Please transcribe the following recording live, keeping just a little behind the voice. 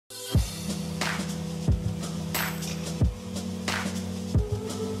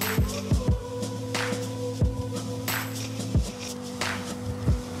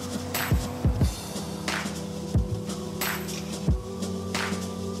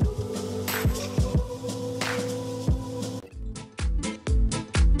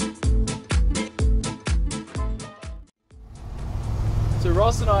So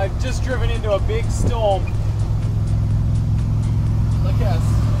Ross and I have just driven into a big storm. Look at us.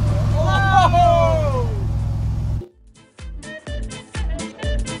 Oh!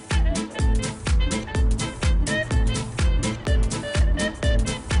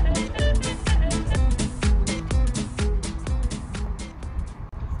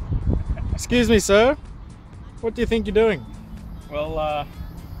 Excuse me, sir. What do you think you're doing? Well,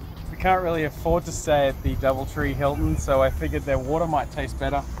 we can't really afford to stay at the Doubletree Hilton, so I figured their water might taste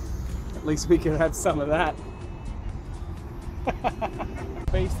better. At least we could have some of that.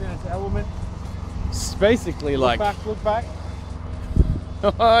 Beast in its element. It's basically like... Look back.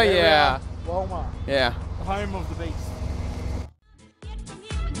 Oh yeah. Walmart. Yeah. The home of the beast.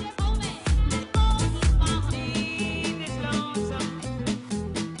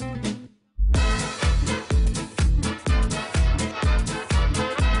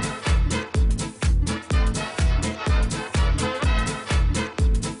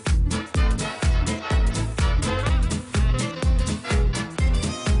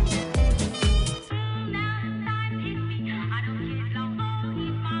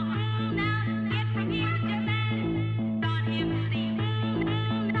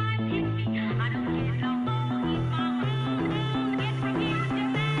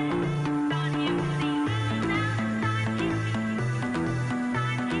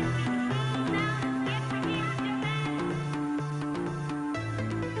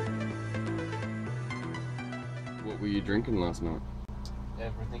 What were you drinking last night?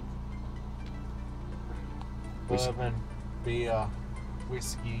 Everything. Bourbon, beer,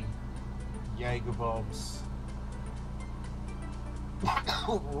 whiskey, Jaeger bombs.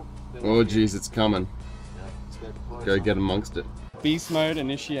 Oh geez, it's coming. Yeah, Go get amongst it. Beast mode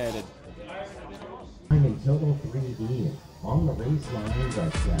initiated. In total 3D on the race line,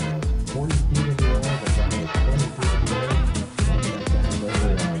 but 40 feet in the air, but down to 20 feet in the air.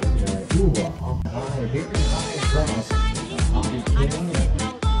 High, very high cross on the king.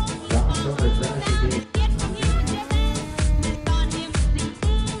 Cross over tragedy.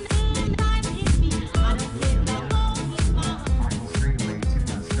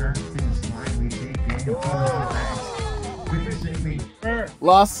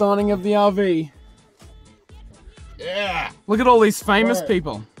 Last signing of the RV. Yeah! Look at all these famous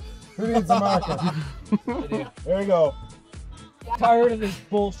people. Who needs a marker? There we go. Tired of this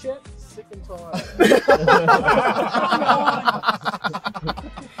bullshit? Sick and tired.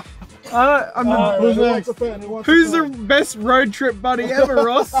 Who's the best road trip buddy ever,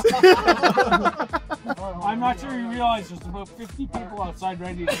 Ross? I'm not sure you realize there's about 50 people outside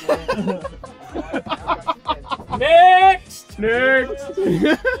ready to go. Next! Next!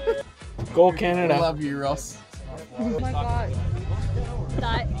 Go Canada. I love you, Ross. Oh my god.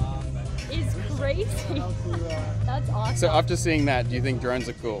 That is crazy. That's awesome. So after seeing that, do you think drones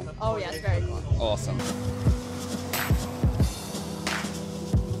are cool? Oh yeah, it's very cool. Awesome.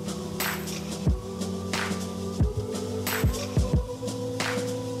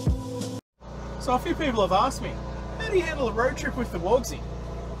 So a few people have asked me, how do you handle a road trip with the Worgzy?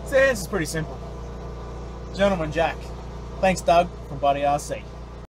 So the answer's pretty simple. Gentleman Jack. Thanks Doug from Buddy RC.